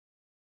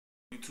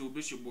YouTube?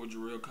 It's your boy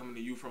Jarrell coming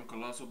to you from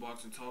Colossal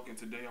Boxing Talk, and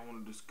today I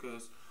want to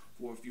discuss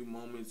for a few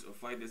moments a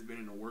fight that's been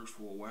in the works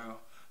for a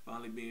while,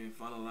 finally being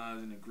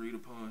finalized and agreed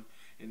upon,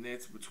 and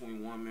that's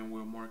between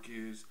Juan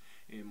Marquez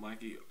and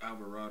Mikey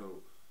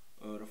Alvarado.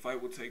 The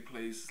fight will take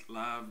place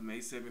live May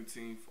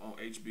 17th on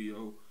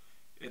HBO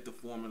at the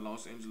Forum in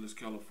Los Angeles,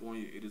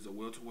 California. It is a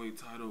welterweight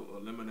title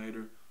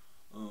eliminator.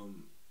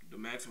 The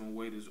maximum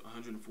weight is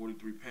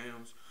 143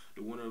 pounds.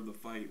 The winner of the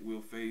fight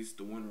will face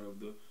the winner of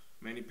the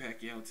Manny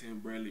Pacquiao-Tim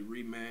Bradley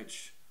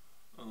rematch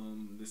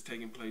that's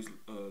taking place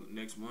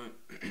next month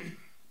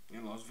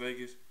in Las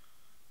Vegas.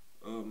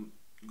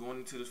 Going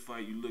into this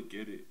fight, you look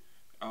at it,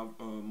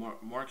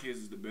 Marquez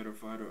is the better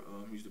fighter.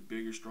 He's the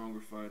bigger,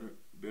 stronger fighter,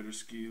 better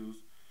skills,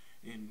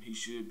 and he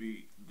should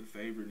be the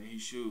favorite, and he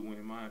should win,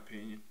 in my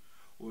opinion,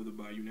 whether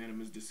by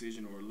unanimous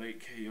decision or a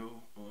late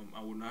KO.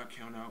 I will not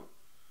count out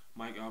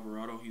Mike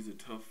Alvarado. He's a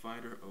tough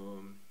fighter.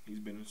 He's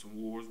been in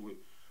some wars with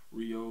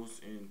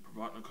Rios and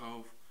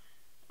Provodnikov.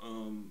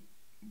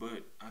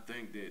 But I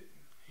think that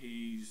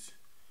he's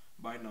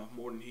biting off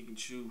more than he can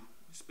chew,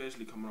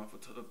 especially coming off a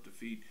tough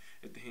defeat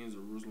at the hands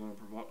of Ruslan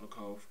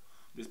Provodnikov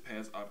this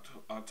past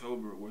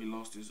October, where he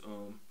lost his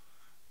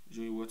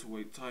junior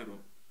welterweight title.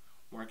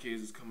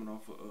 Marquez is coming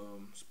off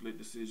a split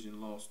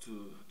decision loss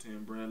to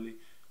Tim Bradley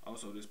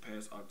also this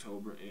past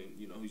October,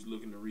 and he's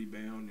looking to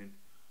rebound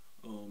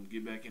and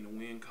get back in the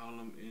win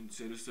column and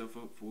set himself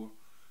up for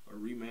a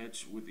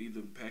rematch with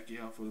either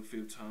Pacquiao for the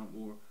 5th time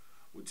or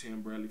with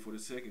Tim Bradley for the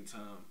 2nd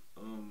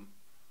time.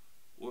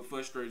 What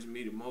frustrates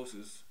me the most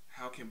is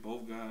how can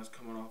both guys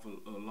coming off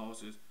of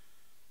losses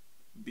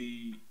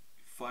be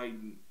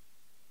fighting,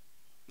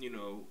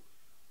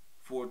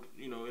 for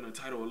in a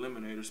title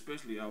eliminator,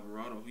 especially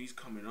Alvarado. He's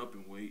coming up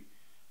in weight.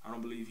 I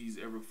don't believe he's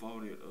ever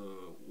fought at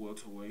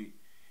welterweight,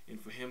 and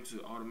for him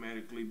to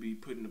automatically be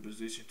put in a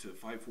position to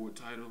fight for a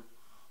title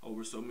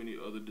over so many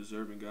other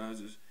deserving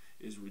guys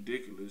is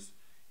ridiculous.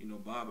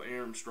 Bob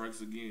Arum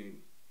strikes again.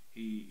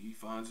 He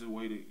finds a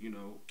way to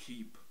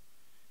keep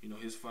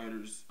his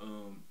fighters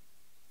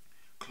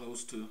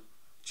close to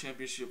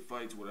championship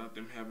fights without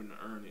them having to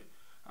earn it.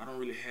 I don't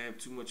really have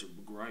too much of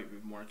a gripe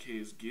if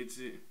Marquez gets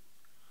it,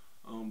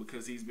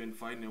 because he's been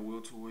fighting at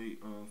welterweight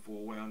for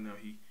a while now.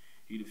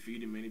 He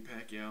defeated Manny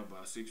Pacquiao by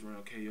a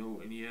 6-round KO,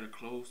 and he had a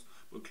close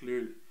but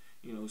clear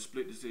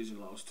split decision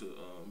loss to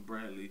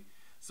Bradley.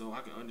 So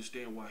I can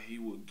understand why he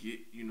will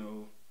get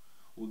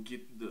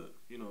the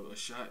a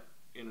shot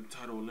in a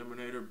title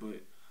eliminator,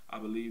 but I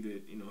believe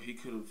that he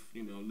could have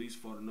at least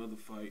fought another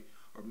fight,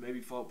 or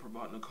maybe fought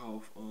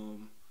Provodnikov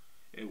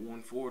at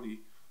 140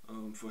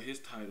 for his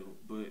title.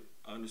 But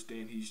I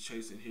understand he's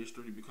chasing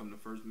history to become the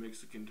first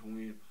Mexican to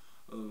win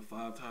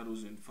 5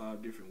 titles in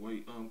 5 different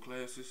weight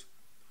classes.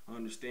 I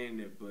understand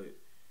that, but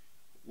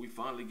we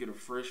finally get a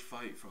fresh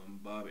fight from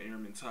Bob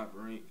Arum in Top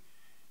Rank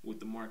with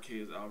the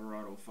Marquez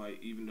Alvarado fight.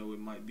 Even though it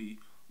might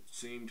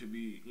seem to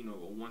be a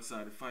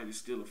one-sided fight, it's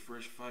still a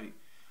fresh fight.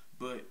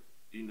 But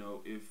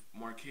if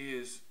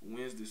Marquez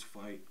wins this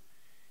fight,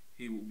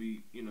 he will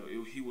be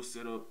he will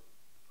set up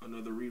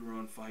another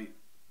rerun fight,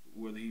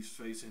 whether he's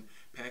facing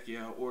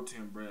Pacquiao or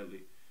Tim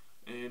Bradley.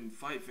 And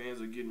fight fans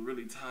are getting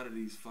really tired of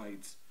these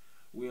fights.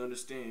 We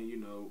understand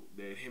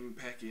that him and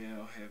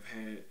Pacquiao have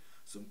had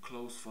some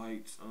close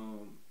fights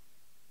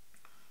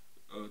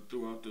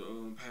throughout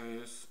the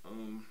past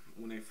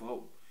when they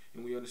fought,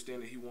 and we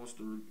understand that he wants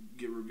to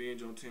get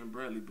revenge on Tim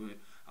Bradley, but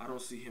I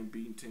don't see him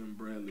beating Tim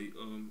Bradley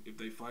if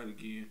they fight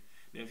again.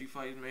 Now, if he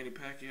fights Manny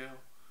Pacquiao,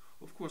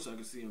 of course I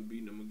can see him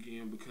beating him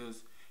again,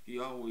 because he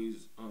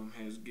always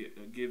has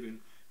given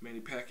Manny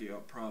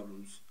Pacquiao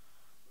problems,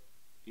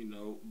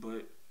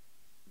 but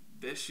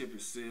that ship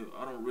is sailed.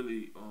 I don't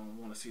really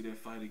want to see that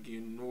fight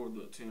again, nor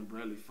the Tim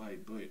Bradley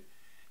fight. But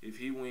if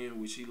he wins,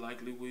 which he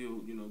likely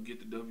will, get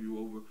the W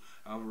over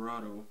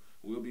Alvarado,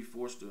 we'll be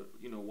forced to,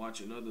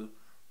 watch another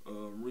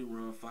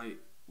rerun fight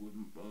with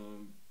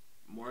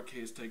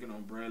Marquez taking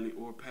on Bradley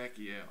or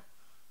Pacquiao.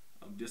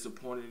 I'm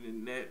disappointed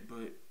in that,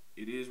 but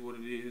it is what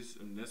it is,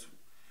 and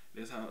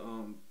that's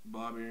how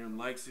Bob Arum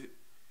likes it.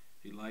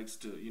 He likes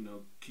to,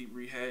 keep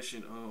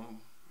rehashing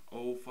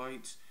old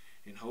fights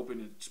and hoping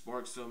to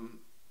spark some,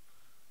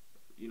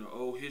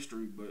 old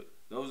history. But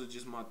those are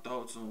just my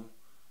thoughts on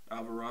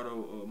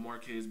Alvarado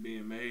Marquez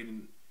being made,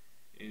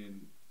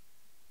 and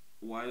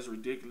why it's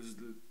ridiculous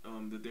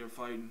that they're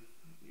fighting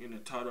in a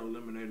title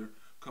eliminator,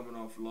 coming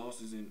off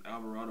losses, and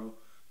Alvarado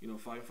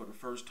fighting for the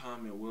first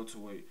time at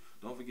welterweight.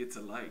 Don't forget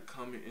to like,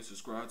 comment, and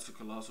subscribe to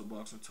Colossal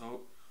Boxing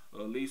Talk.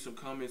 Leave some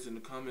comments in the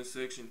comment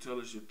section. Tell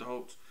us your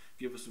thoughts.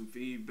 Give us some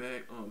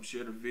feedback.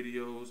 Share the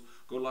videos.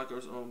 Go like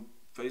us on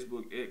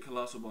Facebook at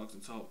Colossal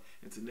Boxing Talk.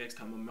 Until next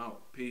time, I'm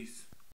out. Peace.